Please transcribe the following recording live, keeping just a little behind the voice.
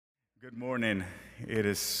Good morning. It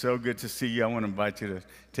is so good to see you. I want to invite you to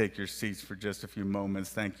take your seats for just a few moments.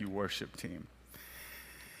 Thank you, worship team.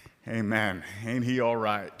 Amen. Ain't he all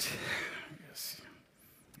right? Yes.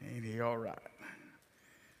 Ain't he all right?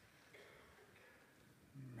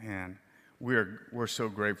 Man, we're so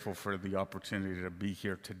grateful for the opportunity to be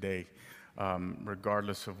here today,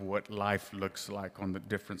 regardless of what life looks like on the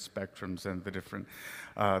different spectrums and the different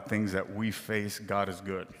things that we face. God is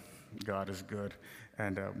good. God is good.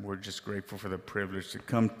 And we're just grateful for the privilege to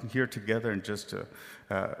come here together and just to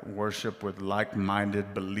worship with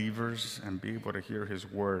like-minded believers and be able to hear His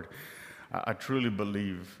Word. I truly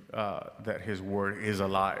believe that His Word is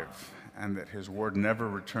alive and that His Word never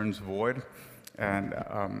returns void. And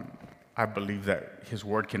I believe that His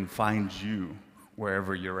Word can find you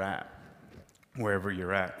wherever you're at. Wherever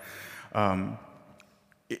you're at.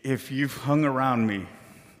 If you've hung around me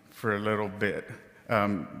for a little bit,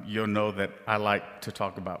 you'll know that I like to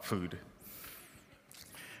talk about food.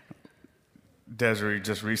 Desiree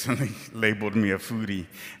just recently labeled me a foodie,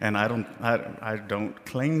 and I don't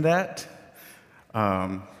claim that,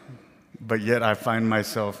 but yet I find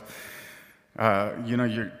myself, you're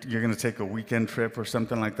going to take a weekend trip or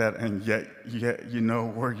something like that, and yet you know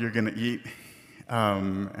where you're going to eat,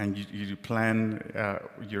 and you plan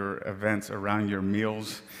your events around your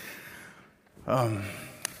meals.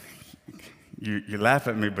 You laugh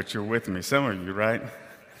at me, but you're with me. Some of you, right?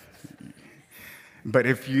 But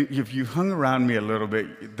if you hung around me a little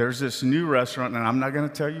bit, there's this new restaurant, and I'm not going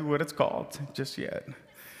to tell you what it's called just yet.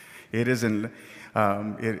 It's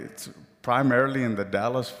primarily in the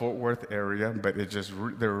Dallas-Fort Worth area, but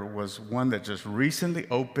there was one that just recently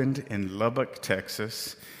opened in Lubbock,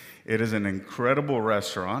 Texas. It is an incredible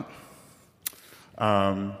restaurant.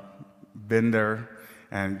 Been there.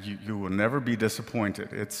 And you will never be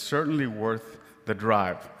disappointed. It's certainly worth the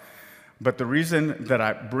drive. But the reason that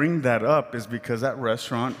I bring that up is because that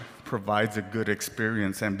restaurant provides a good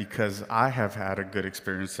experience, and because I have had a good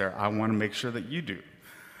experience there, I want to make sure that you do.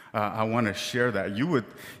 I want to share that. You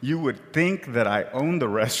would think that I own the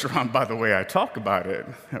restaurant by the way I talk about it,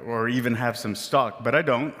 or even have some stock, but I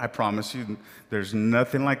don't. I promise you, there's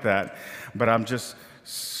nothing like that. But I'm just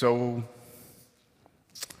so...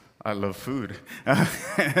 I love food.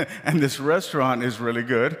 And this restaurant is really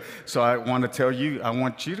good. So I want to tell you, I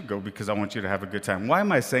want you to go because I want you to have a good time. Why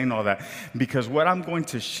am I saying all that? Because what I'm going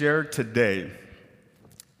to share today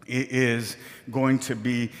is going to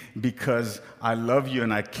be because I love you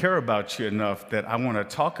and I care about you enough that I want to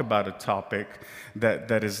talk about a topic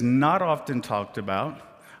that is not often talked about.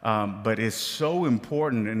 But is so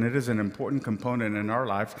important, and it is an important component in our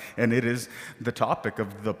life, and it is the topic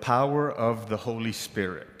of the power of the Holy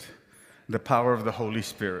Spirit. The power of the Holy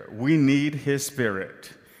Spirit. We need His Spirit.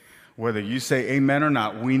 Whether you say amen or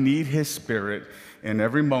not, we need His Spirit in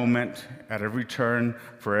every moment, at every turn,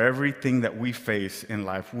 for everything that we face in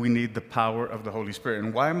life. We need the power of the Holy Spirit.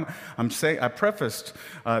 And why I'm saying, I prefaced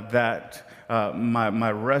that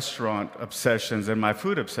my restaurant obsessions and my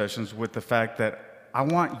food obsessions with the fact that I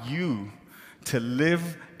want you to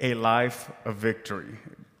live a life of victory.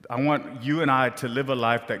 I want you and I to live a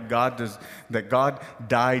life that God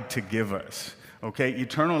died to give us. Okay,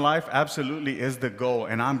 eternal life absolutely is the goal,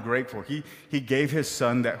 and I'm grateful. He gave His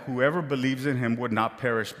Son that whoever believes in Him would not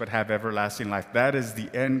perish but have everlasting life. That is the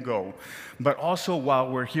end goal. But also, while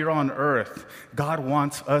we're here on earth, God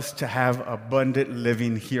wants us to have abundant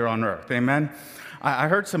living here on earth. Amen? I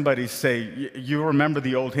heard somebody say, you remember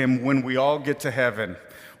the old hymn, "When we all get to heaven,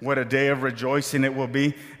 what a day of rejoicing it will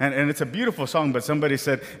be." And it's a beautiful song, but somebody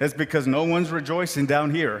said, it's because no one's rejoicing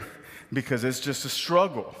down here, because it's just a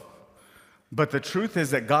struggle. But the truth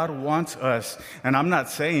is that God wants us, and I'm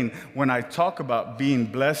not saying when I talk about being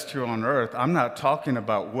blessed here on earth, I'm not talking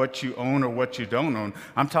about what you own or what you don't own.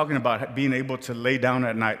 I'm talking about being able to lay down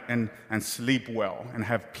at night and sleep well and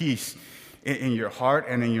have peace in your heart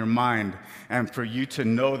and in your mind, and for you to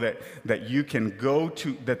know that you can go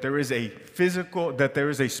to, that there is a physical, that there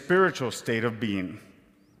is a spiritual state of being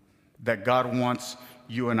that God wants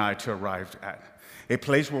you and I to arrive at. A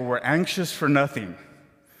place where we're anxious for nothing.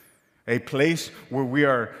 A place where we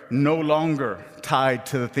are no longer tied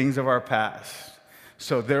to the things of our past.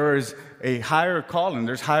 So there is a higher calling,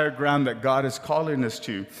 there's higher ground that God is calling us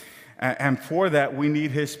to. And for that, we need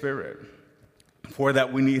His Spirit. For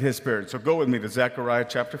that, we need His Spirit. So go with me to Zechariah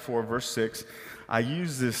chapter 4, verse 6. I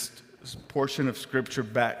used this portion of Scripture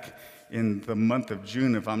back in the month of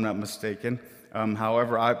June, if I'm not mistaken.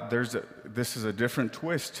 However, this is a different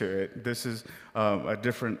twist to it. This is a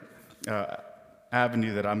different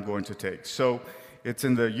avenue that I'm going to take. So it's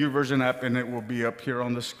in the YouVersion app, and it will be up here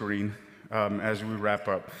on the screen as we wrap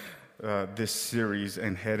up. this series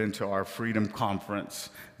and head into our Freedom Conference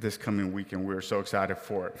this coming weekend. We're so excited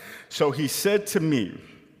for it. So he said to me,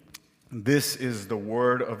 "This is the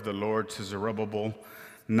word of the Lord to Zerubbabel,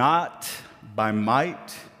 not by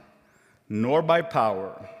might nor by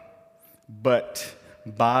power, but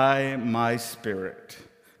by my Spirit,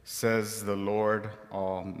 says the Lord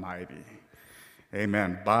Almighty."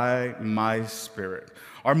 Amen. By my Spirit.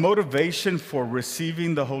 Our motivation for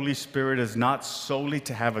receiving the Holy Spirit is not solely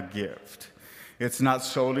to have a gift. It's not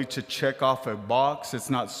solely to check off a box. It's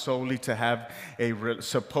not solely to have a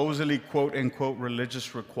supposedly quote unquote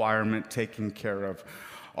religious requirement taken care of.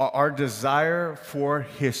 Our desire for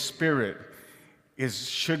His Spirit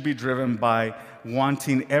should be driven by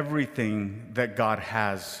wanting everything that God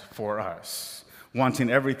has for us.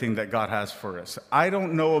 Wanting everything that God has for us. I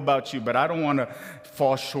don't know about you, but I don't want to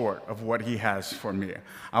fall short of what He has for me.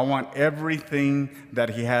 I want everything that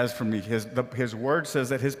He has for me. His word says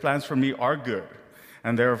that His plans for me are good,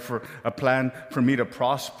 and they're for a plan for me to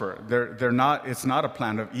prosper. It's not a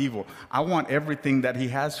plan of evil. I want everything that He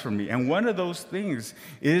has for me. And one of those things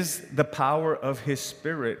is the power of His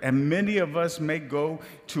Spirit. And many of us may go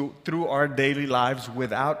through our daily lives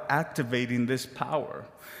without activating this power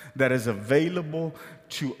that is available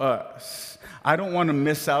to us. I don't want to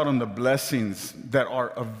miss out on the blessings that are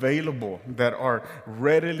available, that are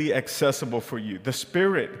readily accessible for you. The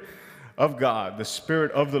Spirit of God, the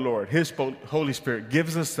Spirit of the Lord, His Holy Spirit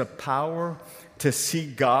gives us the power to see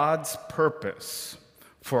God's purpose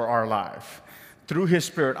for our life. Through His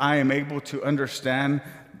Spirit, I am able to understand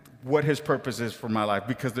what His purpose is for my life,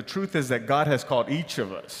 because the truth is that God has called each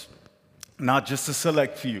of us, not just a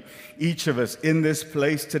select few, each of us in this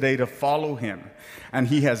place today to follow Him. And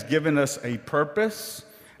He has given us a purpose,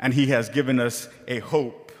 and He has given us a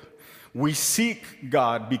hope. We seek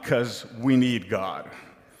God because we need God.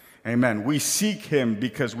 Amen. We seek Him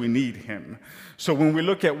because we need Him. So when we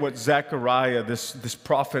look at what Zechariah, this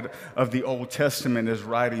prophet of the Old Testament, is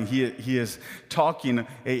writing, he is talking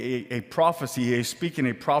a prophecy. He is speaking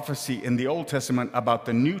a prophecy in the Old Testament about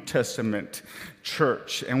the New Testament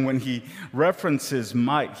church. And when he references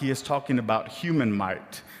might, he is talking about human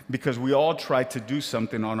might, because we all try to do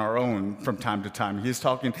something on our own from time to time. He's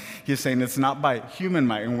saying it's not by human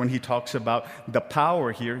might. And when he talks about the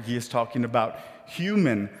power here, he is talking about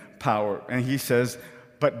human power. And he says,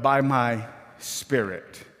 but by my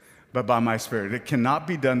Spirit. But by my Spirit. It cannot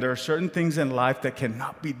be done. There are certain things in life that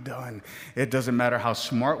cannot be done. It doesn't matter how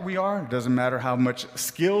smart we are. It doesn't matter how much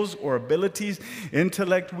skills or abilities,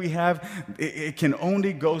 intellect we have. It can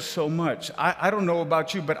only go so much. I don't know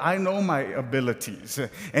about you, but I know my abilities,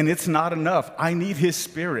 and it's not enough. I need His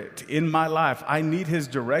Spirit in my life. I need His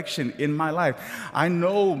direction in my life. I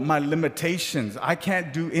know my limitations. I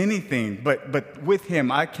can't do anything, but with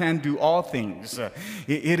Him, I can do all things.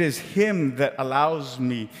 It is Him that allows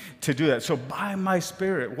me to do that. So by my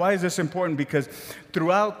Spirit. Why is this important? Because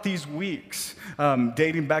throughout these weeks,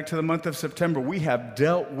 dating back to the month of September, we have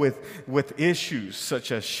dealt with issues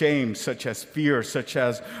such as shame, such as fear, such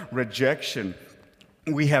as rejection.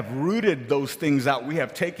 We have rooted those things out. We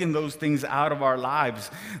have taken those things out of our lives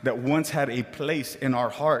that once had a place in our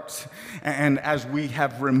hearts. And as we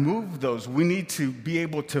have removed those, we need to be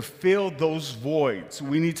able to fill those voids.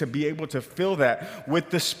 We need to be able to fill that with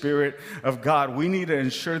the Spirit of God. We need to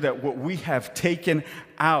ensure that what we have taken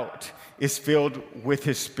out is filled with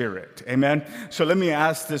His Spirit. Amen? So let me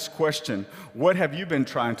ask this question. What have you been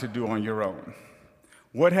trying to do on your own?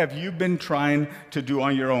 What have you been trying to do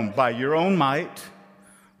on your own? By your own might,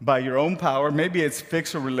 by your own power. Maybe it's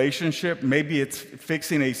fix a relationship. Maybe it's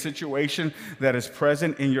fixing a situation that is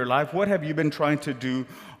present in your life. What have you been trying to do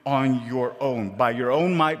on your own? By your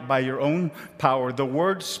own might, by your own power. The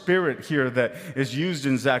word Spirit here that is used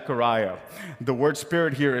in Zechariah, the word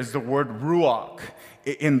Spirit here is the word ruach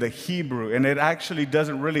in the Hebrew, and it actually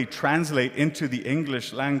doesn't really translate into the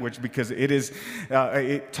English language, because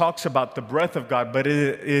it talks about the breath of God, but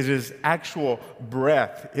it is actual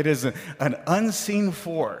breath. It is an unseen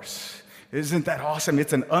force. Isn't that awesome?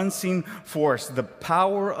 It's an unseen force, the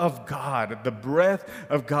power of God, the breath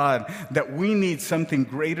of God, that we need something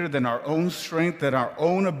greater than our own strength, than our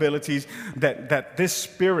own abilities, that this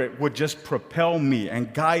Spirit would just propel me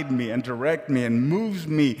and guide me and direct me and moves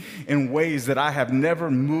me in ways that I have never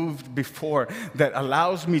moved before, that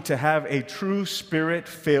allows me to have a true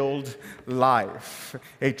Spirit-filled life,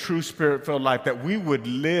 a true Spirit-filled life, that we would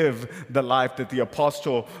live the life that the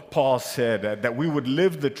Apostle Paul said, that we would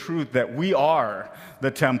live the truth, that we are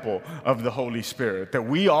the temple of the Holy Spirit, that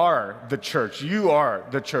we are the church. You are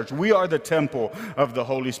the church. We are the temple of the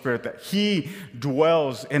Holy Spirit, that He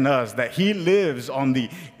dwells in us, that He lives on the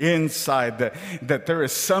inside, that there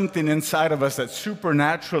is something inside of us that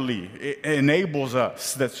supernaturally enables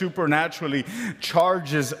us, that supernaturally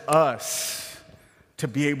charges us to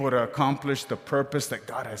be able to accomplish the purpose that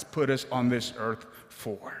God has put us on this earth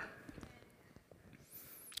for.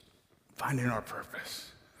 Finding our purpose.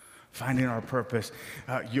 Finding our purpose.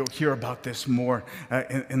 You'll hear about this more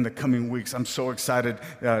in the coming weeks. I'm so excited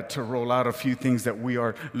to roll out a few things that we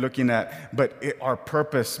are looking at. But our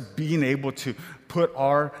purpose, being able to put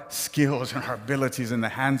our skills and our abilities in the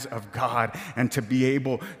hands of God and to be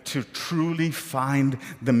able to truly find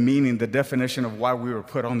the meaning, the definition of why we were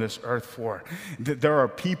put on this earth for. There are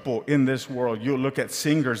people in this world, you'll look at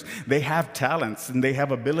singers, they have talents and they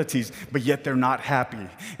have abilities, but yet they're not happy.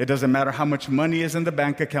 It doesn't matter how much money is in the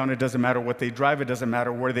bank account, it doesn't matter what they drive, it doesn't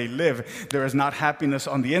matter where they live. There is not happiness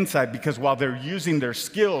on the inside, because while they're using their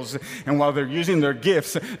skills and while they're using their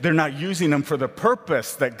gifts, they're not using them for the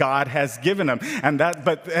purpose that God has given them.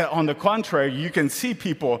 But on the contrary, you can see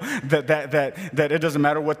people that it doesn't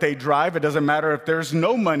matter what they drive, it doesn't matter if there's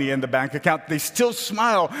no money in the bank account, they still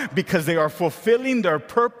smile because they are fulfilling their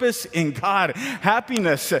purpose in God.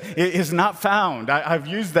 Happiness is not found. I've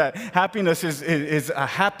used that. Happiness is a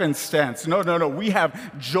happenstance. No. We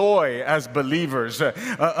have joy as believers,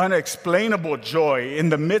 unexplainable joy in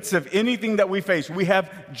the midst of anything that we face. We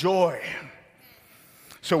have joy.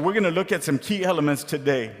 So we're going to look at some key elements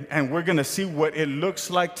today, and we're going to see what it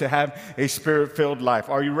looks like to have a Spirit-filled life.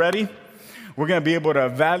 Are you ready? We're going to be able to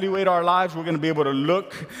evaluate our lives. We're going to be able to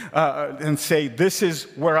look and say, this is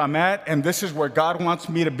where I'm at, and this is where God wants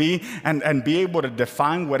me to be, and be able to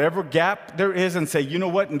define whatever gap there is and say, you know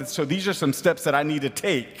what? And so these are some steps that I need to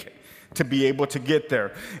take to be able to get there.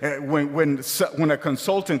 When a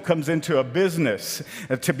consultant comes into a business,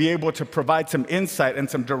 to be able to provide some insight and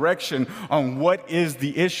some direction on what is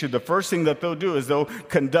the issue, the first thing that they'll do is they'll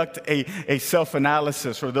conduct a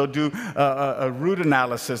self-analysis, or they'll do a root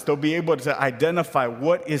analysis. They'll be able to identify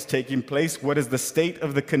what is taking place, what is the state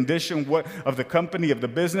of the condition, what of the company, of the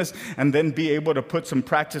business, and then be able to put some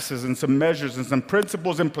practices and some measures and some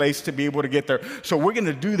principles in place to be able to get there. So we're going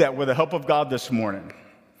to do that with the help of God this morning.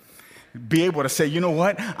 Be able to say, you know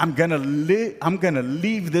what? I'm gonna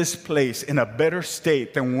leave this place in a better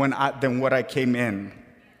state than what I came in,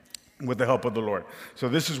 with the help of the Lord. So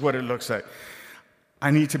this is what it looks like.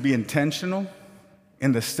 I need to be intentional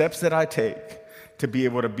in the steps that I take to be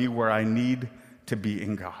able to be where I need to be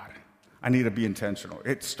in God. I need to be intentional.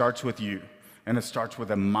 It starts with you, and it starts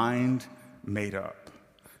with a mind made up.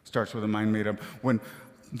 It starts with a mind made up. When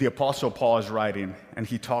the Apostle Paul is writing and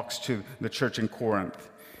he talks to the church in Corinth,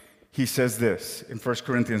 he says this in 1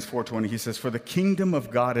 Corinthians 4:20. He says, for the kingdom of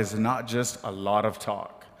God is not just a lot of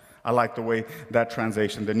talk. I like the way that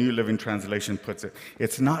translation, the New Living Translation, puts it.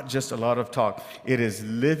 It's not just a lot of talk. It is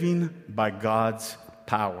living by God's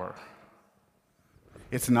power.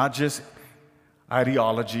 It's not just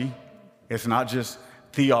ideology. It's not just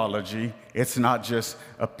theology. It's not just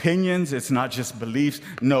opinions. It's not just beliefs.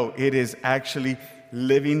 No, it is actually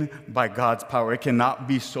living by God's power. It cannot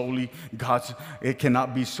be solely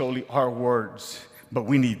our words, but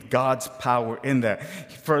we need God's power in that.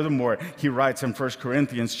 Furthermore, he writes in 1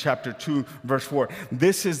 Corinthians chapter 2, verse 4,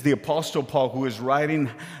 this is the Apostle Paul who is writing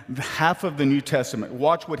half of the New Testament.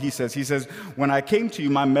 Watch what he says. He says, when I came to you,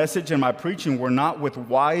 my message and my preaching were not with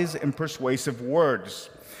wise and persuasive words,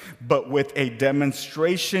 but with a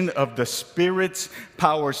demonstration of the Spirit's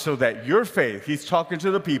power, so that your faith, he's talking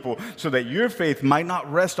to the people, so that your faith might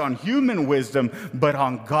not rest on human wisdom, but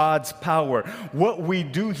on God's power. What we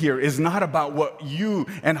do here is not about what you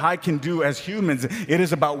and I can do as humans. It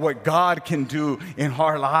is about what God can do in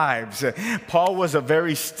our lives. Paul was a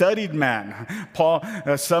very studied man. Paul,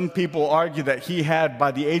 some people argue that he had,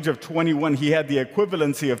 by the age of 21, he had the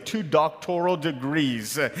equivalency of 2 doctoral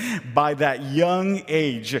degrees by that young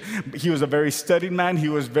age. He was a very studied man. He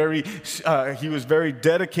was very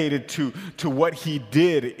dedicated to what he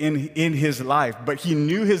did in his life. But he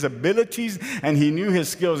knew his abilities and he knew his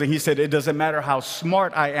skills. And he said, it doesn't matter how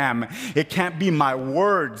smart I am. It can't be my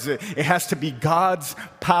words. It has to be God's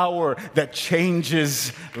power that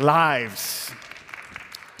changes lives.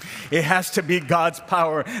 It has to be God's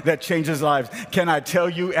power that changes lives. Can I tell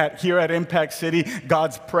you, here at Impact City,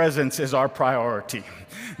 God's presence is our priority.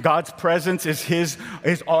 God's presence is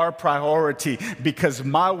our priority, because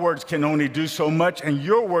my words can only do so much and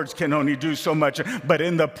your words can only do so much. But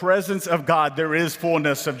in the presence of God, there is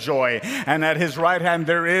fullness of joy. And at his right hand,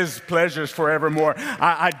 there is pleasures forevermore.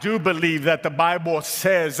 I do believe that the Bible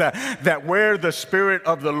says that where the Spirit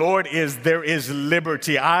of the Lord is, there is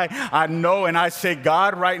liberty. I know, and I say,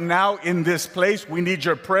 God, right now in this place, we need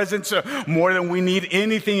your presence more than we need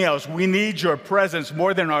anything else. We need your presence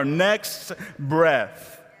more than our next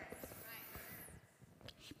breath.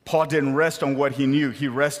 Paul didn't rest on what he knew. He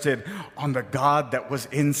rested on the God that was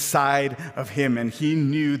inside of him, and he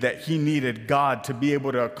knew that he needed God to be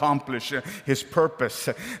able to accomplish his purpose.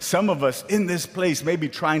 Some of us in this place may be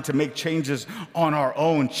trying to make changes on our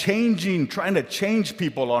own, trying to change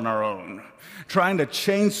people on our own, trying to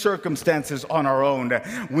change circumstances on our own.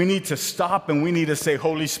 We need to stop and we need to say,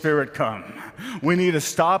 Holy Spirit, come. We need to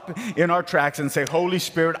stop in our tracks and say, Holy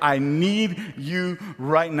Spirit, I need you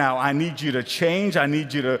right now. I need you to change. I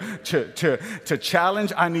need you to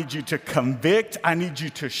challenge. I need you to convict. I need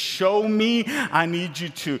you to show me. I need you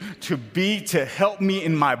to help me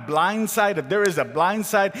in my blind side. If there is a blind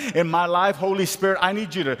side in my life, Holy Spirit, I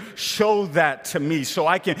need you to show that to me so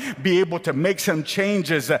I can be able to make some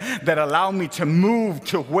changes that allow me to move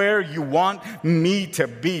to where you want me to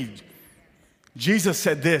be. Jesus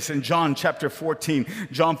said this in John chapter 14,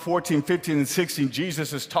 John 14, 15, and 16.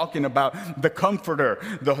 Jesus is talking about the Comforter,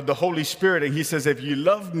 the Holy Spirit. And he says, if you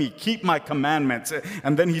love me, keep my commandments.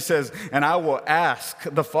 And then he says, and I will ask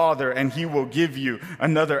the Father, and he will give you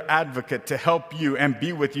another advocate to help you and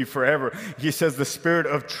be with you forever. He says, the Spirit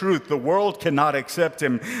of truth. The world cannot accept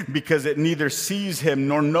him because it neither sees him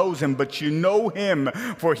nor knows him, but you know him,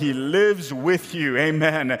 for he lives with you.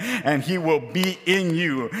 Amen. And he will be in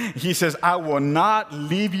you. He says, I will not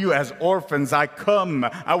leave you as orphans. I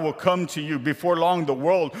will come to you. Before long, the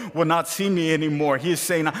world will not see me anymore. He is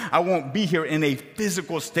saying, I won't be here in a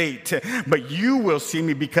physical state, but you will see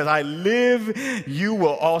me because I live. You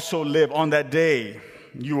will also live. On that day,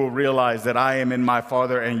 you will realize that I am in my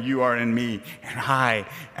Father and you are in me and I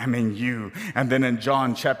am in you. And then in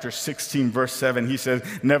John chapter 16, verse 7, he says,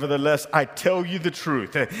 nevertheless, I tell you the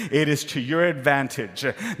truth. It is to your advantage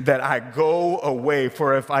that I go away.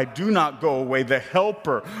 For if I do not go away, the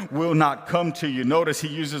helper will not come to you. Notice he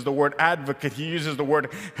uses the word advocate. He uses the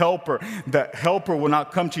word helper. The helper will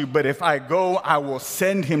not come to you. But if I go, I will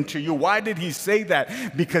send him to you. Why did he say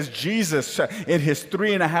that? Because Jesus, in his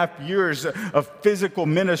 3.5 years of physical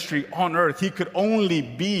ministry on earth, he could only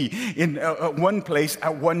be in one place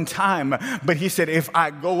at one time. But he said, if I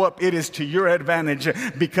go up, it is to your advantage,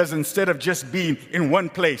 because instead of just being in one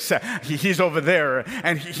place, he's over there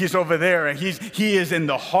and he's over there, and he is in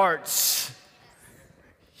the hearts.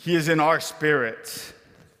 He is in our spirits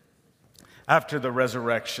after the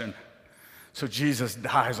resurrection. So Jesus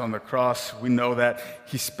dies on the cross. We know that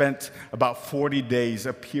he spent about 40 days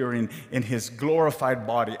appearing in his glorified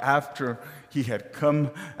body after he had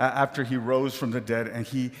come, after he rose from the dead, and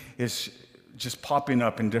he is just popping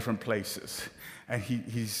up in different places. And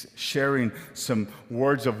he's sharing some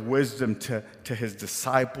words of wisdom to his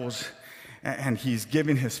disciples, and he's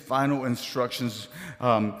giving his final instructions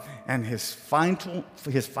and his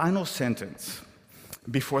final sentence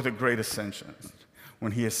before the great ascension,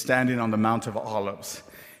 when he is standing on the Mount of Olives.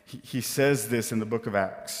 He says this in the book of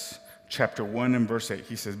Acts, chapter 1 and verse 8.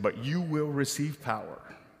 He says, but you will receive power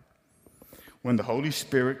when the Holy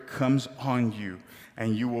Spirit comes on you,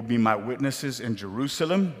 and you will be my witnesses in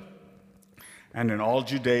Jerusalem and in all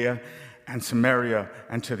Judea and Samaria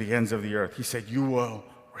and to the ends of the earth. He said, you will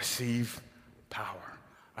receive power.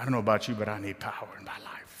 I don't know about you, but I need power in my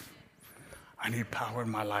life. I need power in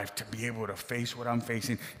my life to be able to face what I'm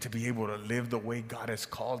facing, to be able to live the way God has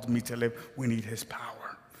called me to live. We need his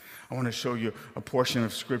power. I want to show you a portion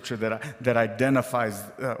of scripture that identifies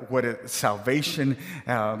what is salvation,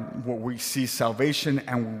 what we see salvation,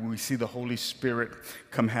 and we see the Holy Spirit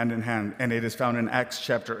come hand in hand. And it is found in Acts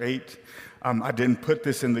chapter 8. I didn't put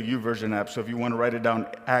this in the YouVersion app, so if you want to write it down,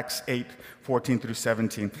 Acts 8, 14 through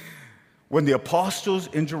 17. When the apostles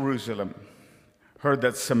in Jerusalem heard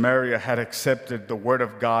that Samaria had accepted the word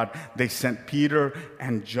of God, they sent Peter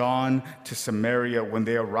and John to Samaria. When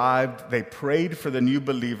they arrived, they prayed for the new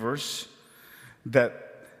believers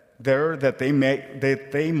that they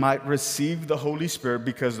might receive the Holy Spirit,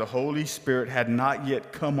 because the Holy Spirit had not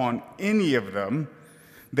yet come on any of them.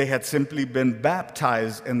 They had simply been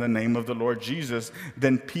baptized in the name of the Lord Jesus.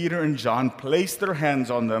 Then Peter and John placed their hands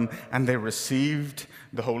on them, and they received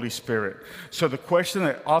the Holy Spirit. So the question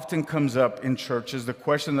that often comes up in churches, the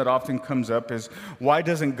question that often comes up is, why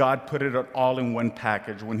doesn't God put it all in one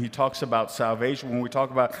package? When he talks about salvation, when we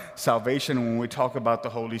talk about salvation, when we talk about the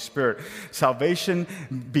Holy Spirit, salvation,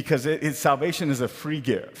 because salvation is a free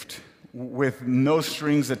gift with no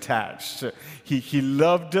strings attached. He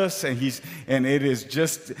loved us, and it is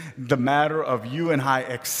just the matter of you and I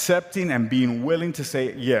accepting and being willing to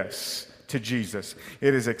say yes to Jesus.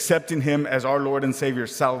 It is accepting him as our Lord and Savior.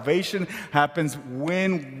 Salvation happens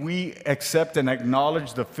when we accept and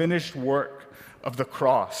acknowledge the finished work of the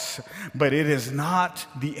cross. But it is not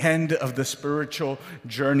the end of the spiritual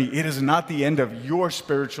journey. It is not the end of your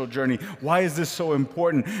spiritual journey. Why is this so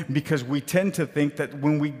important? Because we tend to think that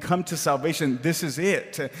when we come to salvation, this is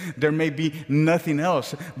it. There may be nothing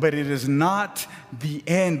else, but it is not the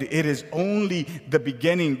end. It is only the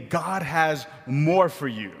beginning. God has more for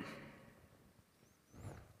you.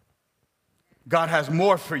 God has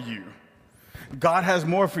more for you. God has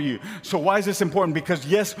more for you. So why is this important? Because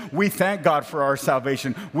yes, we thank God for our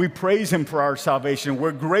salvation. We praise him for our salvation.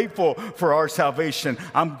 We're grateful for our salvation.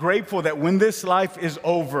 I'm grateful that when this life is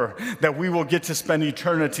over, that we will get to spend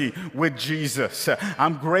eternity with Jesus.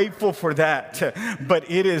 I'm grateful for that. But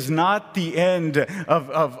it is not the end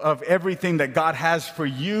of everything that God has for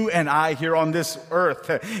you and I here on this earth.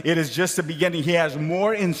 It is just the beginning. He has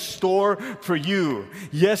more in store for you.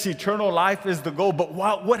 Yes, eternal life is the goal, but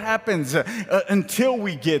what happens until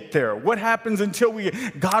we get there? What happens until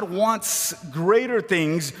God wants greater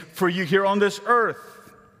things for you here on this earth.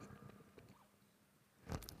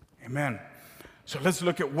 Amen. So let's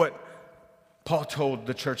look at what Paul told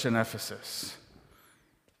the church in Ephesus.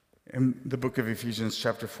 In the book of Ephesians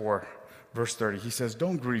chapter 4, verse 30, he says,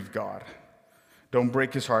 don't grieve God. Don't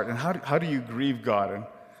break his heart. And how do you grieve God? And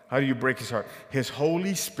how do you break his heart? His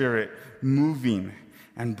Holy Spirit moving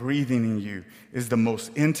and breathing in you is the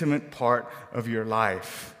most intimate part of your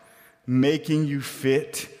life, making you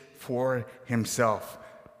fit for himself.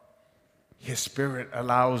 His Spirit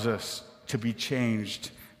allows us to be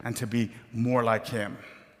changed and to be more like him.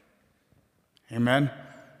 Amen?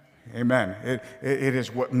 Amen. It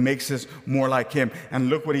is what makes us more like him. And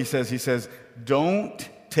look what he says. He says, don't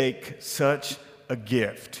take such a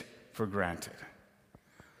gift for granted.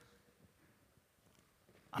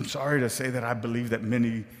 I'm sorry to say that I believe that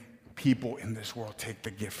many people in this world take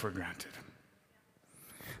the gift for granted,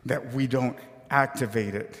 that we don't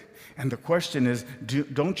activate it. And the question is,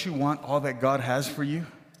 don't you want all that God has for you?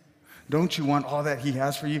 Don't you want all that he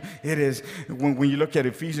has for you? It is, when you look at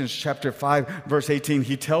Ephesians chapter 5, verse 18,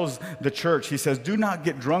 he tells the church, he says, do not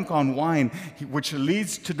get drunk on wine, which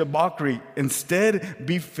leads to debauchery. Instead,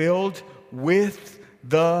 be filled with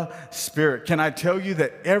the Spirit. Can I tell you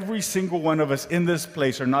that every single one of us in this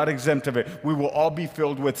place are not exempt of it? We will all be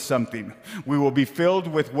filled with something. We will be filled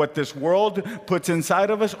with what this world puts inside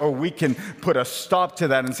of us, or we can put a stop to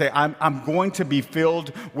that and say, I'm going to be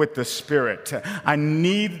filled with the Spirit. I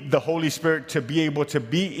need the Holy Spirit to be able to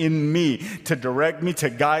be in me, to direct me, to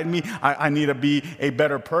guide me. I need to be a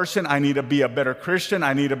better person. I need to be a better Christian.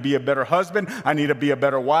 I need to be a better husband. I need to be a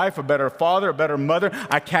better wife, a better father, a better mother.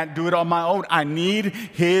 I can't do it on my own. I need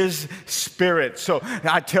his Spirit. So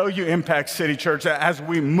I tell you, Impact City Church, as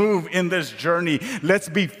we move in this journey, let's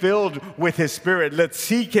be filled with his Spirit. Let's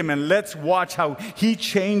seek him and let's watch how he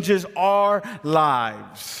changes our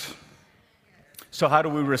lives. So how do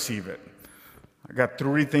we receive it? I got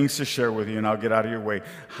 3 things to share with you, and I'll get out of your way.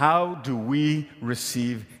 How do we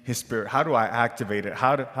receive his Spirit? How do I activate it?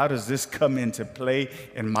 How does this come into play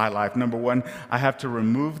in my life? Number 1, I have to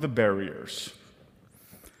remove the barriers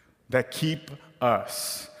that keep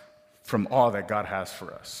us from all that God has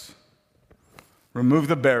for us. Remove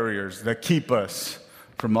the barriers that keep us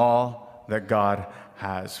from all that God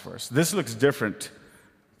has for us. This looks different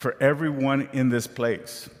for everyone in this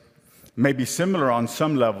place. It may be similar on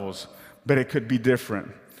some levels, but it could be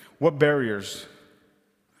different. What barriers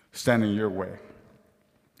stand in your way?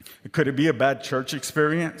 Could it be a bad church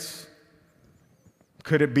experience?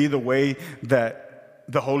 Could it be the way that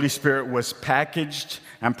the Holy Spirit was packaged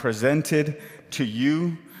and presented to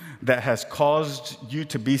you that has caused you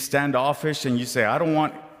to be standoffish, and you say, I don't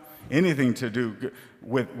want anything to do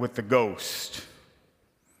with the ghost?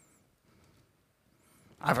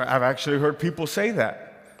 I've actually heard people say that.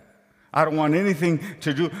 I don't want anything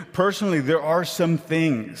to do. Personally, there are some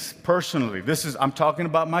things, I'm talking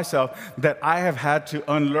about myself, that I have had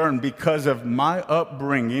to unlearn because of my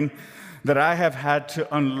upbringing, that I have had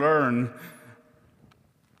to unlearn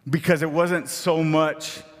because it wasn't so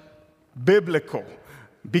much biblical.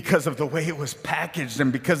 because of the way it was packaged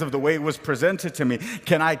and because of the way it was presented to me.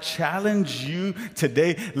 Can I challenge you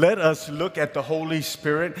today? Let us look at the Holy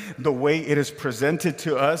Spirit the way it is presented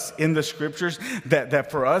to us in the scriptures,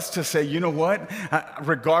 that for us to say, you know what,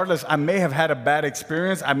 regardless, I may have had a bad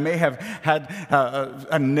experience, I may have had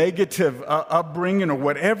a negative upbringing, or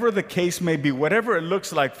whatever the case may be, whatever it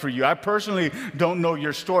looks like for you. I personally don't know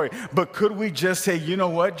your story, but could we just say, you know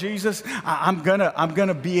what, Jesus, I'm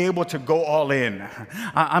gonna be able to go all in.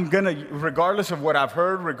 I'm going to, regardless of what I've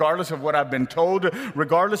heard, regardless of what I've been told,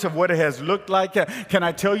 regardless of what it has looked like, can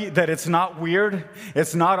I tell you that it's not weird?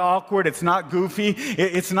 It's not awkward. It's not goofy.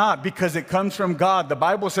 It's not, because it comes from God. The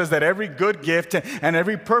Bible says that every good gift and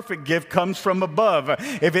every perfect gift comes from above.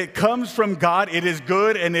 If it comes from God, it is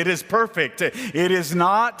good and it is perfect. It is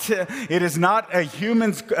not a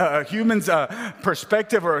human's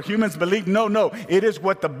perspective or a human's belief. No. It is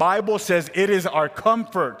what the Bible says. It is our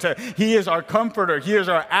comfort. He is our comforter. He is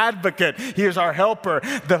our advocate. He is our helper.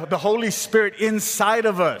 The Holy Spirit inside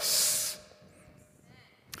of us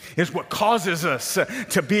is what causes us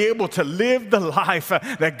to be able to live the life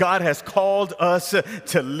that God has called us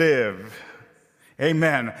to live.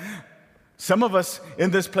 Amen. Some of us in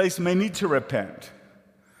this place may need to repent.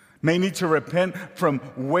 May need to repent from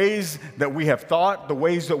ways that we have thought, the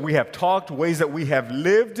ways that we have talked, ways that we have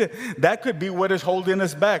lived. That could be what is holding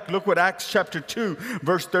us back. Look what Acts chapter 2,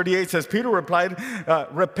 verse 38 says. Peter replied,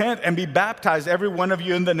 repent and be baptized, every one of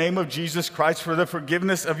you, in the name of Jesus Christ for the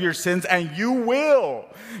forgiveness of your sins, and you will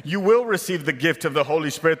receive the gift of the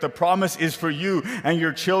Holy Spirit. The promise is for you and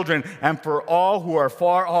your children and for all who are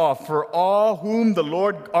far off, for all whom the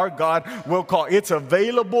Lord our God will call. It's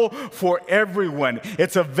available for everyone.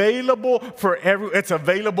 It's available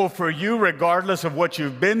for you regardless of what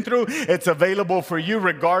you've been through. It's available for you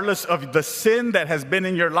regardless of the sin that has been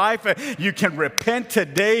in your life. You can repent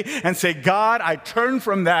today and say, God, I turn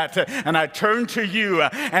from that and I turn to you.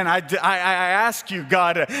 And I ask you,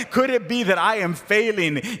 God, could it be that I am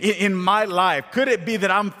failing in my life? Could it be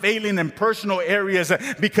that I'm failing in personal areas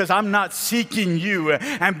because I'm not seeking you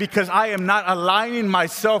and because I am not aligning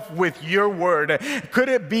myself with your word? Could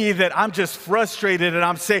it be that I'm just frustrated and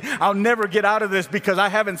I'm saying, I'll never get out of this because I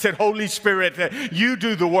haven't said, Holy Spirit, you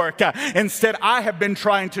do the work. Instead, I have been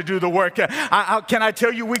trying to do the work. Can I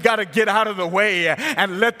tell you, we got to get out of the way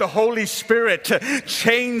and let the Holy Spirit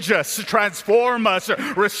change us, transform us,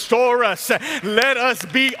 restore us. Let us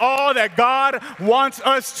be all that God wants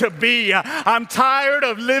us to be. I'm tired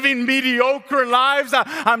of living mediocre lives.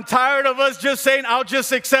 I'm tired of us just saying, I'll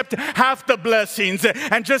just accept half the blessings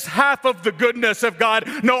and just half of the goodness of God.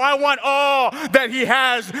 No, I want all that He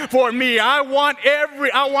has for me. I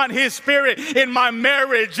want His Spirit in my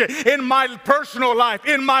marriage, in my personal life,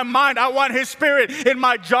 in my mind. I want His Spirit in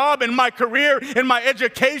my job, in my career, in my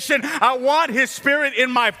education. I want His Spirit in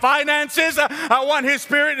my finances. I want His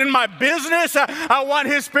Spirit in my business. I want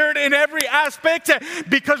His Spirit in every aspect,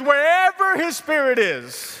 because wherever His Spirit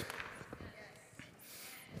is.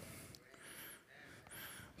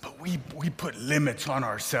 But we put limits on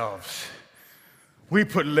ourselves. We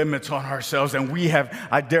put limits on ourselves, and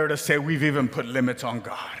I dare to say, we've even put limits on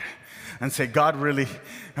God. And say, God really,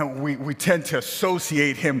 we tend to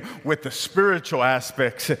associate Him with the spiritual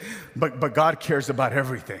aspects, but God cares about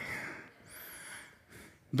everything.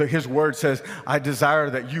 His word says, I desire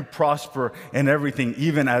that you prosper in everything,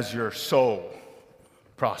 even as your soul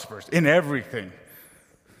prospers. In everything.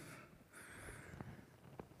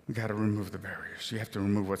 You got to remove the barriers. You have to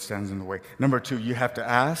remove what stands in the way. Number 2, you have to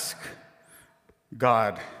ask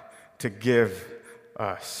God to give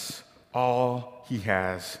us all He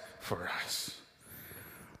has for us.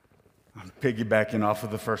 I'm piggybacking off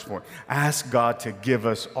of the first point. Ask God to give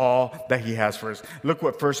us all that He has for us. Look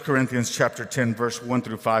what 1 Corinthians chapter 10, verse 1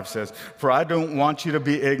 through 5 says. For I don't want you to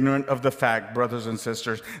be ignorant of the fact, brothers and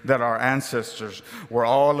sisters, that our ancestors were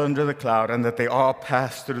all under the cloud and that they all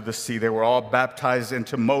passed through the sea. They were all baptized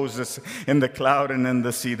into Moses in the cloud and in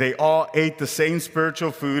the sea. They all ate the same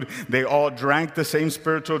spiritual food. They all drank the same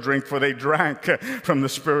spiritual drink, for they drank from the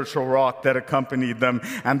spiritual rock that accompanied them,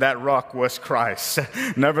 and that rock was Christ.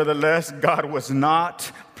 Nevertheless, God was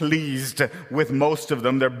not pleased with most of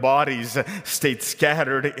them. Their bodies stayed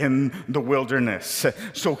scattered in the wilderness.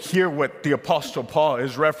 So here what the Apostle Paul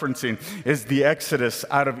is referencing is the Exodus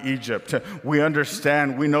out of Egypt. We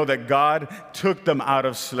understand, we know that God took them out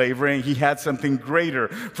of slavery and He had something greater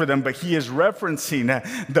for them, but He is referencing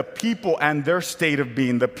the people and their state of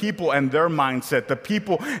being, the people and their mindset, the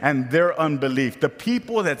people and their unbelief, the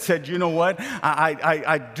people that said, you know what,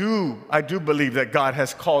 I do believe that God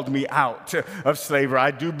has called me out of slavery. I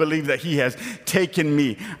do do believe that he has taken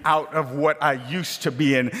me out of what I used to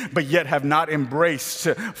be in, but yet have not embraced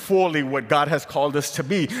fully what God has called us to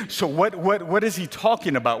be. So what is he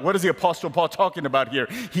talking about? What is the Apostle Paul talking about here?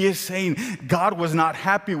 He is saying God was not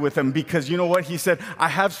happy with him because you know what? He said, I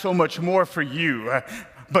have so much more for you.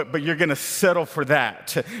 But you're going to settle for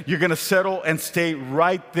that. You're going to settle and stay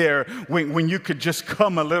right there when you could just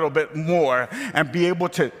come a little bit more and be able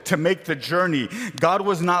to make the journey. God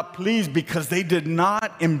was not pleased because they did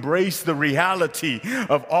not embrace the reality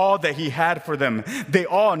of all that he had for them. They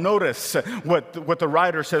all, notice what the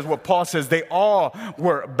writer says, what Paul says, they all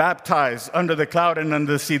were baptized under the cloud and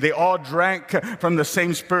under the sea. They all drank from the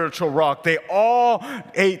same spiritual rock. They all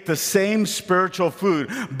ate the same spiritual food,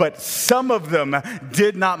 but some of them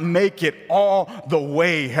did not make it all the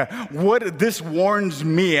way. What this warns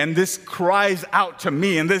me, and this cries out to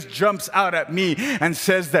me, and this jumps out at me and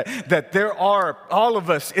says that there are, all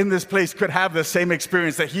of us in this place could have the same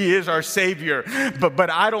experience, that he is our Savior,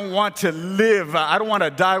 but I don't want to live, I don't want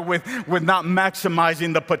to die with not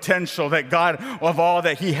maximizing the potential that God, of all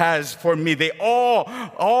that he has for me. They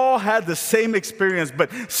all had the same experience,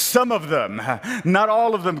 but some of them, not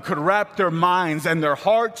all of them, could wrap their minds and their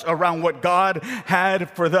hearts around what God had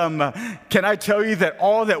for them. Can I tell you that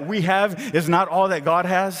all that we have is not all that God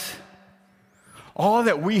has? All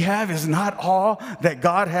that we have is not all that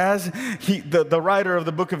God has. The writer of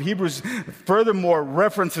the book of Hebrews furthermore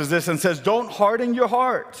references this and says, don't harden your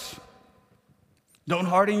hearts. Don't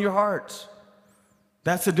harden your hearts.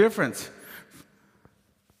 That's the difference.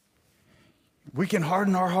 We can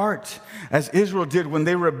harden our hearts as Israel did when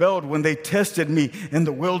they rebelled, when they tested me in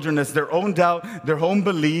the wilderness, their own doubt, their own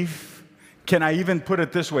belief. Can I even put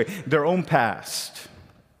it this way? Their own past.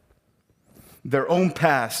 Their own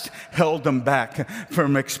past held them back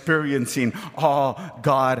from experiencing all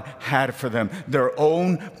God had for them. Their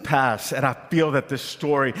own past. And I feel that this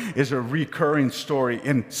story is a recurring story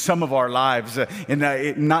in some of our lives,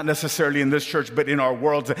 not necessarily in this church, but in our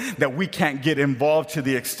world, that we can't get involved to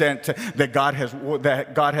the extent that God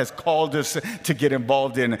has called us to get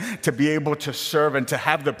involved in, to be able to serve and to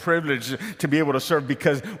have the privilege to be able to serve,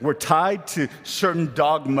 because we're tied to certain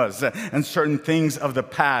dogmas and certain things of the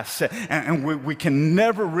past. And we can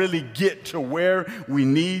never really get to where we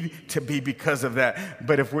need to be because of that.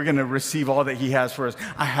 But if we're going to receive all that he has for us,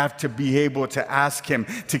 I have to be able to ask him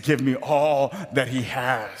to give me all that he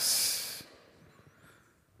has.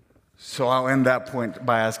 So I'll end that point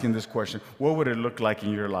by asking this question. What would it look like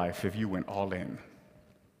in your life if you went all in?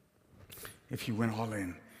 If you went all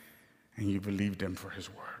in and you believed him for his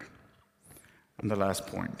word. And the last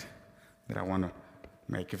point that I want to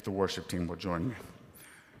make, if the worship team will join me.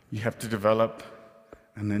 You have to develop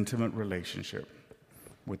an intimate relationship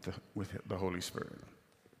with the Holy Spirit.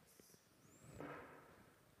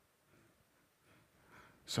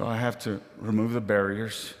 So I have to remove the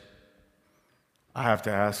barriers. I have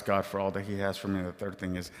to ask God for all that he has for me. And the third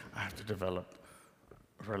thing is I have to develop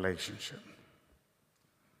a relationship.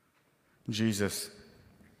 Jesus,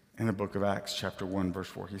 in the book of Acts, chapter 1, verse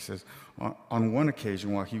 4, he says, on one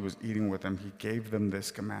occasion while he was eating with them, he gave them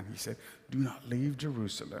this command. He said, do not leave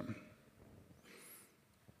Jerusalem,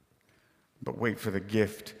 but wait for the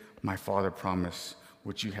gift my Father promised,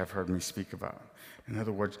 which you have heard me speak about. In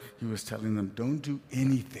other words, he was telling them, don't do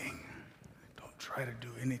anything. Don't try to do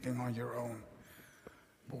anything on your own,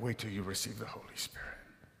 but wait till you receive the Holy Spirit.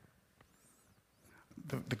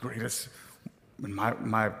 The greatest, in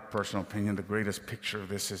my personal opinion, the greatest picture of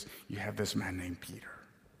this is you have this man named Peter.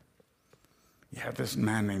 You have this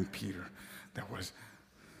man named Peter that was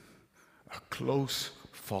a close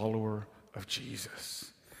follower of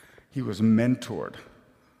Jesus. He was mentored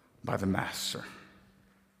by the Master.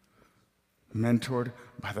 Mentored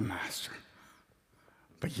by the Master.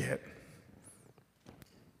 But yet,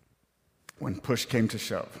 when push came to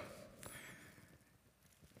shove,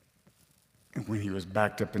 and when he was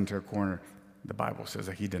backed up into a corner, the Bible says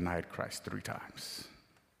that he denied Christ 3 times.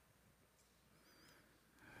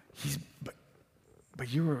 But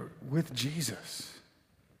you were with Jesus.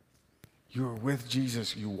 You were with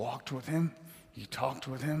Jesus. You walked with him. You talked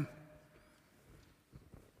with him.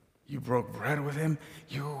 You broke bread with him.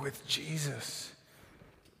 You were with Jesus.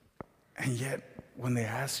 And yet, when they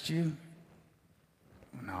asked you,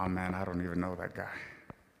 no, man, I don't even know that guy.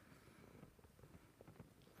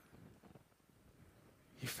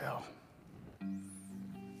 He fell.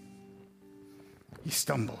 He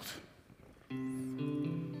stumbled.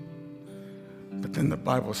 But then the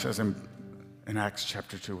Bible says in Acts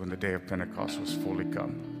chapter 2, when the day of Pentecost was fully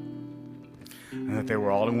come, and that they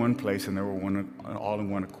were all in one place and they were all in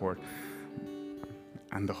one accord,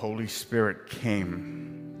 and the Holy Spirit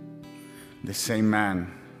came. The same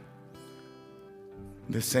man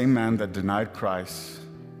the same man that denied Christ,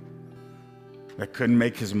 that couldn't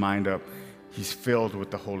make his mind up, he's filled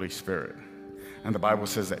with the Holy Spirit. And the Bible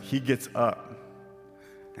says that he gets up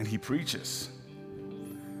and he preaches.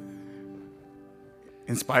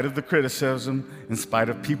 In spite of the criticism, in spite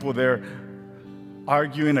of people there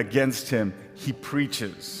arguing against him, he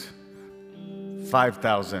preaches.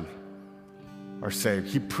 5,000 are saved.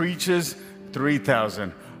 He preaches,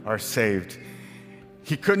 3,000 are saved.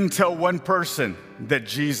 He couldn't tell one person that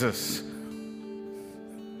Jesus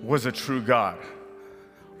was a true God.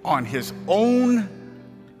 On his own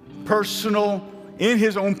personal, in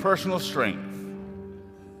his own personal strength.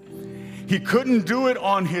 He couldn't do it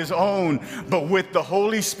on his own, but with the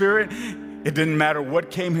Holy Spirit, it didn't matter what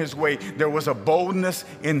came his way. There was a boldness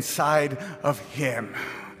inside of him.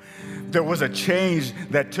 There was a change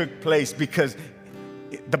that took place because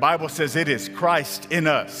the Bible says it is Christ in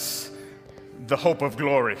us, the hope of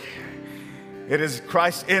glory. It is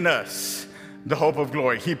Christ in us, the hope of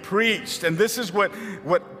glory. He preached, and this is what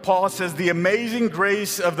Paul says, the amazing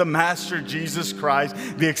grace of the Master Jesus Christ,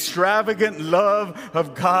 the extravagant love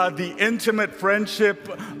of God, the intimate friendship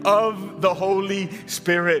of the Holy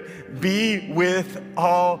Spirit be with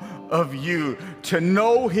all of you. To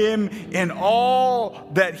know him in all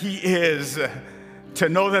that he is, to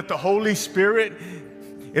know that the Holy Spirit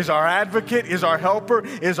is our advocate, is our helper,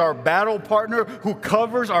 is our battle partner who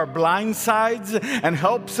covers our blind sides and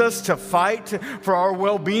helps us to fight for our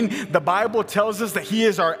well-being. The Bible tells us that he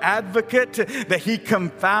is our advocate, that he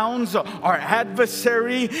confounds our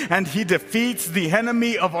adversary and he defeats the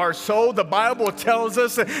enemy of our soul. The Bible tells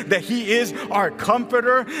us that he is our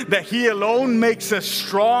comforter, that he alone makes us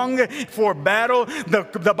strong for battle.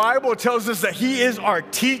 The Bible tells us that he is our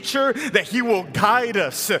teacher, that he will guide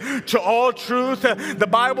us to all truth.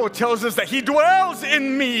 The Bible tells us that he dwells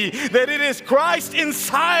in me, that it is Christ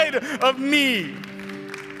inside of me,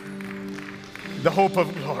 the hope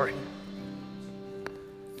of glory.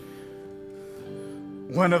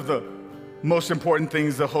 One of the most important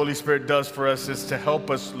things the Holy Spirit does for us is to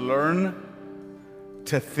help us learn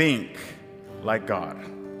to think like God.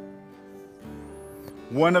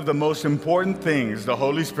 One of the most important things the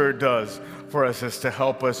Holy Spirit does for us is to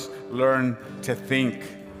help us learn to think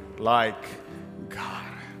like God.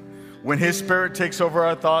 When his Spirit takes over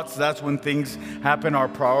our thoughts, that's when things happen. Our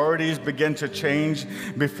priorities begin to change.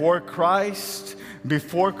 Before Christ,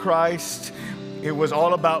 it was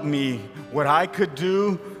all about me. What I could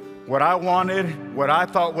do, what I wanted, what I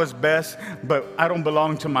thought was best, but I don't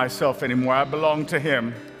belong to myself anymore. I belong to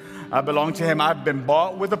him. I belong to him. I've been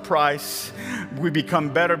bought with a price. We become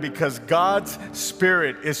better because God's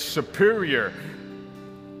Spirit is superior,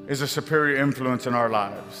 is a superior influence in our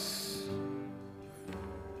lives.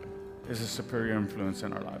 Is a superior influence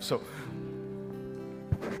in our lives. So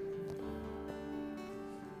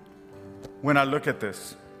when I look at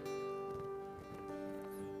this,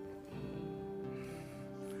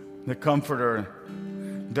 the Comforter,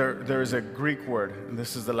 there is a Greek word, and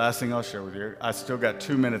this is the last thing I'll share with you. I still got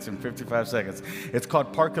 2 minutes and 55 seconds. It's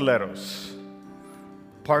called parkaletos.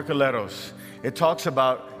 Parkaletos. It talks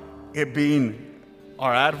about it being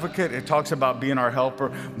our advocate, it talks about being our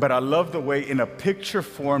helper, but I love the way in a picture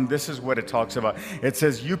form, this is what it talks about. It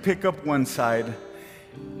says you pick up one side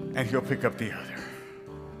and he'll pick up the other.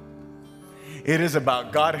 It is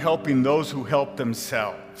about God helping those who help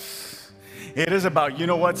themselves. It is about, you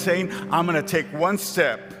know what, saying, I'm going to take one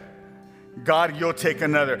step. God, you'll take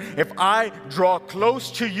another. If I draw close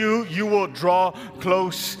to you, you will draw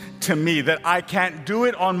close to me. That I can't do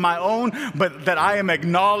it on my own, but that I am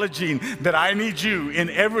acknowledging that I need you in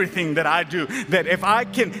everything that I do. That if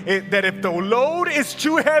if the load is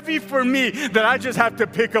too heavy for me, that I just have to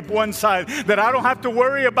pick up one side. That I don't have to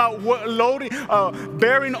worry about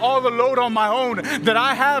bearing all the load on my own. That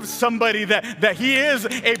I have somebody that he is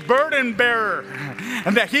a burden bearer,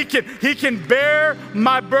 and that he can bear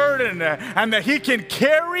my burden, and that he can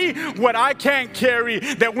carry what I can't carry.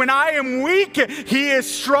 That when I am weak, he is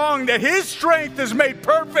strong. That his strength is made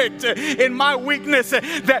perfect in my weakness.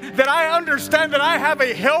 That I understand that I have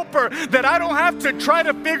a helper. That I don't have to try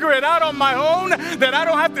to figure it out on my own. That I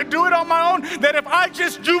don't have to do it on my own. That if I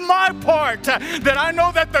just do my part, that I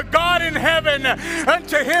know that the God in heaven,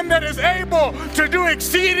 unto him that is able to do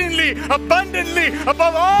exceedingly abundantly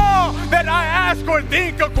above all that I ask or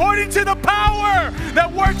think, according to the power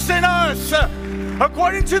that works in us.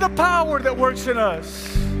 According to the power that works in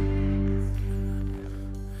us.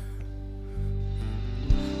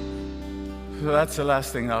 So that's the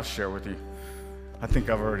last thing I'll share with you. I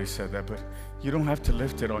think I've already said that, but you don't have to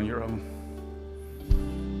lift it on your own.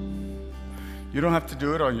 You don't have to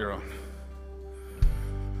do it on your own.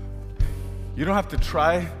 You don't have to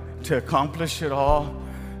try to accomplish it all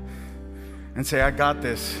and say, I got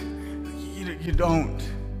this. You don't.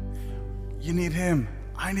 You need him.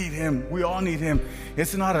 I need him. We all need him.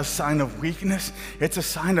 It's not a sign of weakness. It's a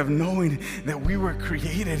sign of knowing that we were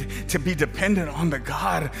created to be dependent on the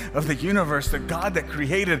God of the universe, the God that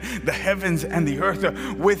created the heavens and the earth.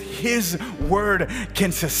 With his word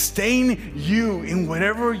can sustain you in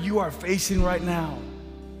whatever you are facing right now.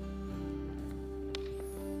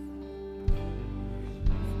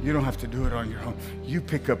 You don't have to do it on your own. You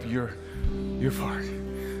pick up your part.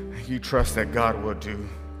 You trust that God will do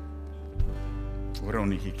what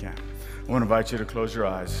only he can. I want to invite you to close your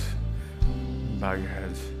eyes, bow your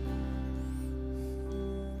heads.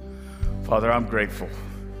 Father, I'm grateful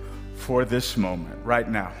for this moment right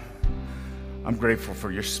now. I'm grateful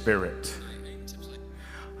for your spirit.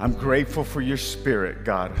 I'm grateful for your spirit,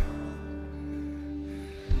 God,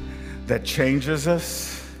 that changes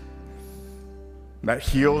us, that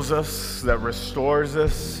heals us, that restores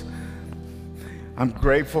us. I'm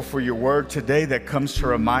grateful for your word today that comes to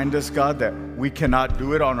remind us, God, that we cannot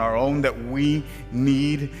do it on our own, that we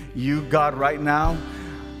need you, God, right now.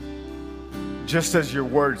 Just as your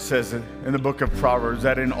word says in the book of Proverbs,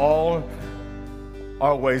 that in all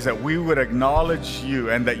our ways that we would acknowledge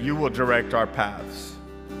you and that you will direct our paths.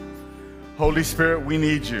 Holy Spirit, we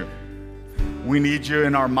need you. We need you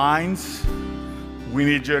in our minds. We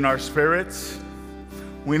need you in our spirits.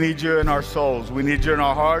 We need you in our souls. We need you in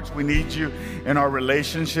our hearts. We need you in our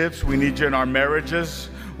relationships. We need you in our marriages.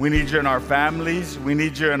 We need you in our families. We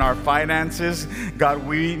need you in our finances. God,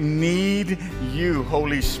 we need you,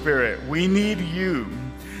 Holy Spirit. We need you,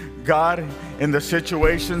 God, in the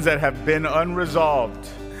situations that have been unresolved.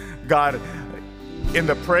 God, in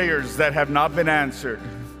the prayers that have not been answered.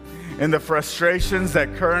 In the frustrations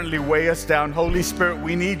that currently weigh us down. Holy Spirit,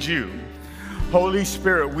 we need you. Holy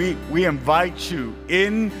Spirit, we invite you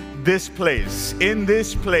in this place,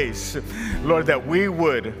 Lord, that we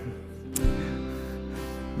would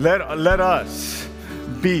let us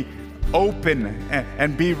be open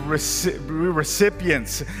and be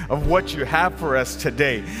recipients of what you have for us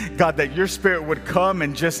today. God, that your spirit would come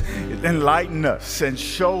and just enlighten us and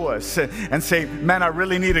show us and say, man, I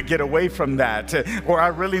really need to get away from that, or I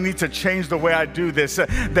really need to change the way I do this.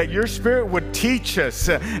 That your spirit would teach us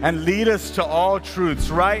and lead us to all truths.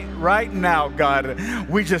 Right now, God,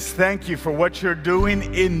 we just thank you for what you're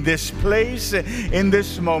doing in this place, in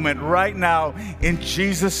this moment, right now, in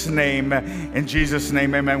Jesus' name,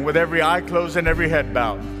 amen. With every eye closed and every head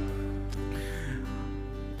bowed.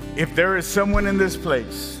 If there is someone in this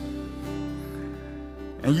place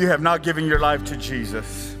and you have not given your life to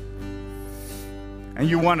Jesus and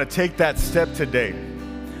you want to take that step today,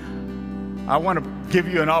 I want to give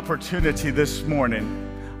you an opportunity this morning.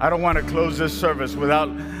 I don't want to close this service without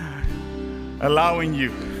allowing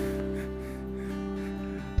you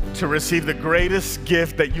to receive the greatest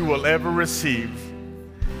gift that you will ever receive.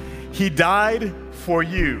 He died for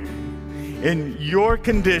you in your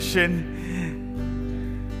condition,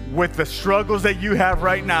 with the struggles that you have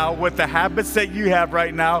right now, with the habits that you have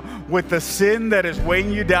right now, with the sin that is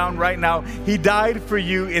weighing you down right now. He died for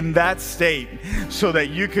you in that state so that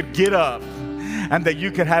you could get up and that you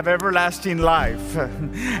could have everlasting life,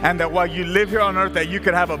 and that while you live here on earth, that you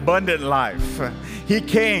could have abundant life. He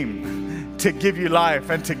came to give you life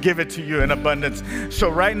and to give it to you in abundance. So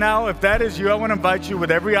right now, if that is you, I want to invite you with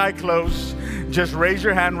every eye closed. Just raise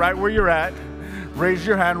your hand right where you're at. Raise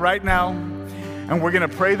your hand right now. And we're going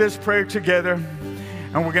to pray this prayer together.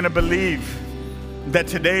 And we're going to believe that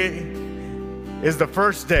today is the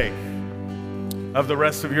first day of the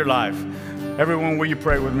rest of your life. Everyone, will you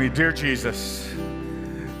pray with me? Dear Jesus,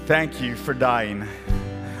 thank you for dying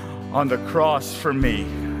on the cross for me.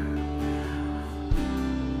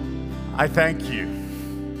 I thank you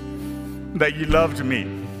that you loved me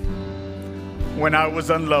when I was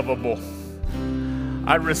unlovable.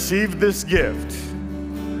 I received this gift.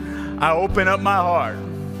 I open up my heart.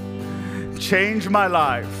 Change my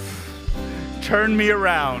life. Turn me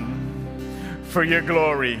around for your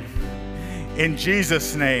glory. In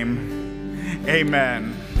Jesus' name,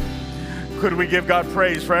 amen. Could we give God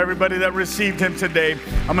praise for everybody that received him today?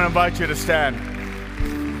 I'm going to invite you to stand.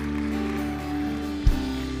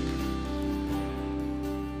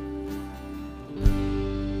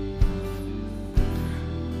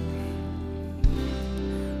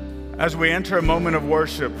 As we enter a moment of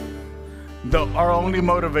worship, our only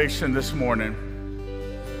motivation this morning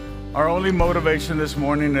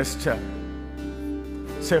is to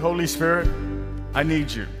say, Holy Spirit, I need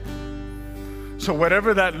you. So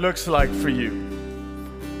whatever that looks like for you,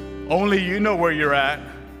 only you know where you're at.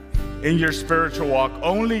 in your spiritual walk.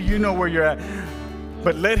 Only you know where you're at.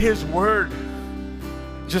 But let His word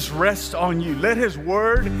just rest on you. Let His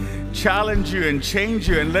word challenge you and change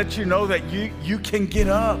you and let you know that you can get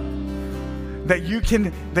up, that you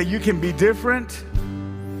can be different,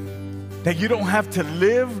 that you don't have to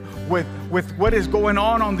live with what is going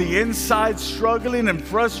on the inside, struggling and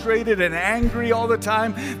frustrated and angry all the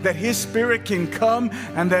time, that His Spirit can come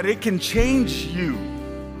and that it can change you.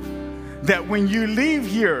 That when you leave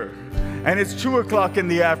here, and it's 2 o'clock in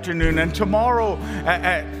the afternoon, and tomorrow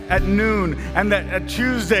at noon, and that at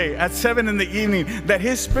Tuesday at 7 in the evening, that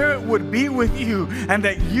His Spirit would be with you, and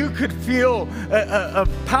that you could feel a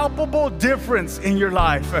palpable difference in your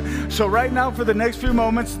life. So right now, for the next few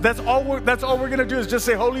moments, that's all we're gonna do is just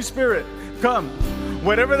say, Holy Spirit, come.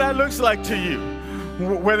 Whatever that looks like to you,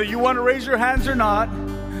 whether you want to raise your hands or not,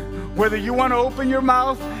 whether you want to open your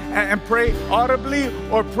mouth and pray audibly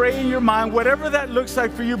or pray in your mind, whatever that looks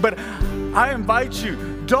like for you. But I invite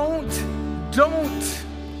you, don't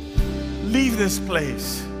leave this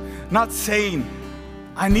place not saying,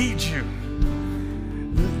 I need you.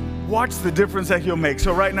 Watch the difference that He'll make.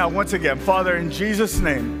 So right now, once again, Father, in Jesus'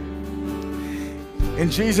 name, in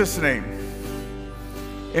Jesus' name,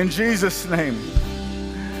 in Jesus' name,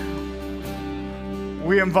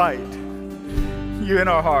 we invite you in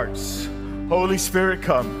our hearts. Holy Spirit,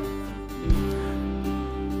 come.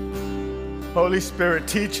 Holy Spirit,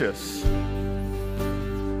 teach us.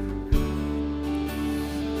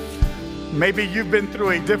 Maybe you've been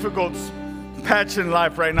through a difficult patch in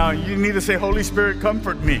life right now. You need to say, Holy Spirit,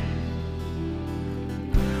 comfort me.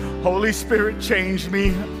 Holy Spirit, change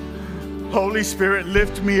me. Holy Spirit,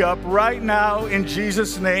 lift me up. Right now, in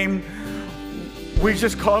Jesus' name, we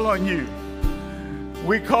just call on you.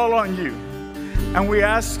 We call on you. And we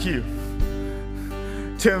ask you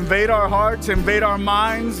to invade our hearts, invade our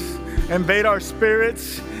minds, invade our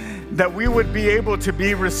spirits, that we would be able to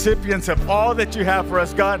be recipients of all that you have for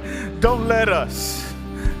us. God, don't let us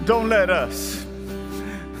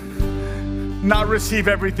not receive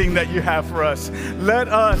everything that you have for us. Let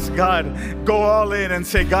us, God, go all in and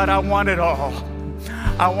say, God, I want it all.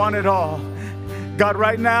 I want it all. God,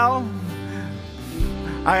 right now,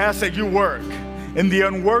 I ask that you work in the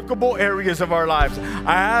unworkable areas of our lives.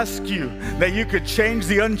 I ask you that you could change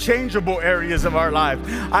the unchangeable areas of our life.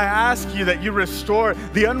 I ask you that you restore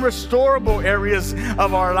the unrestorable areas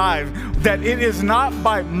of our life. That it is not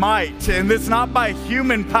by might and it's not by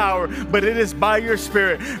human power, but it is by your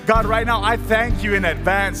Spirit. God, right now, I thank you in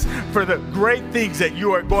advance for the great things that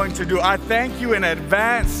you are going to do. I thank you in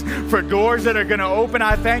advance for doors that are going to open.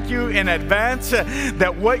 I thank you in advance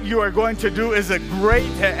that what you are going to do is a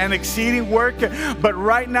great and exceeding work. But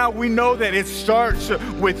right now, we know that it starts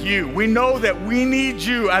with you. We know that we need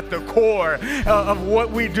you at the core of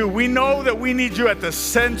what we do. We know that we need you at the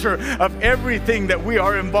center of everything that we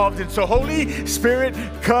are involved in. So Holy Spirit,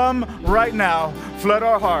 come right now. Flood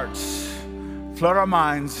our hearts. Flood our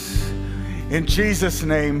minds. In Jesus'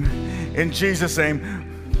 name. In Jesus' name.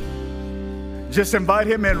 Just invite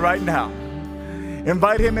Him in right now.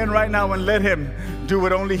 Invite Him in right now and let Him do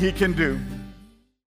what only He can do.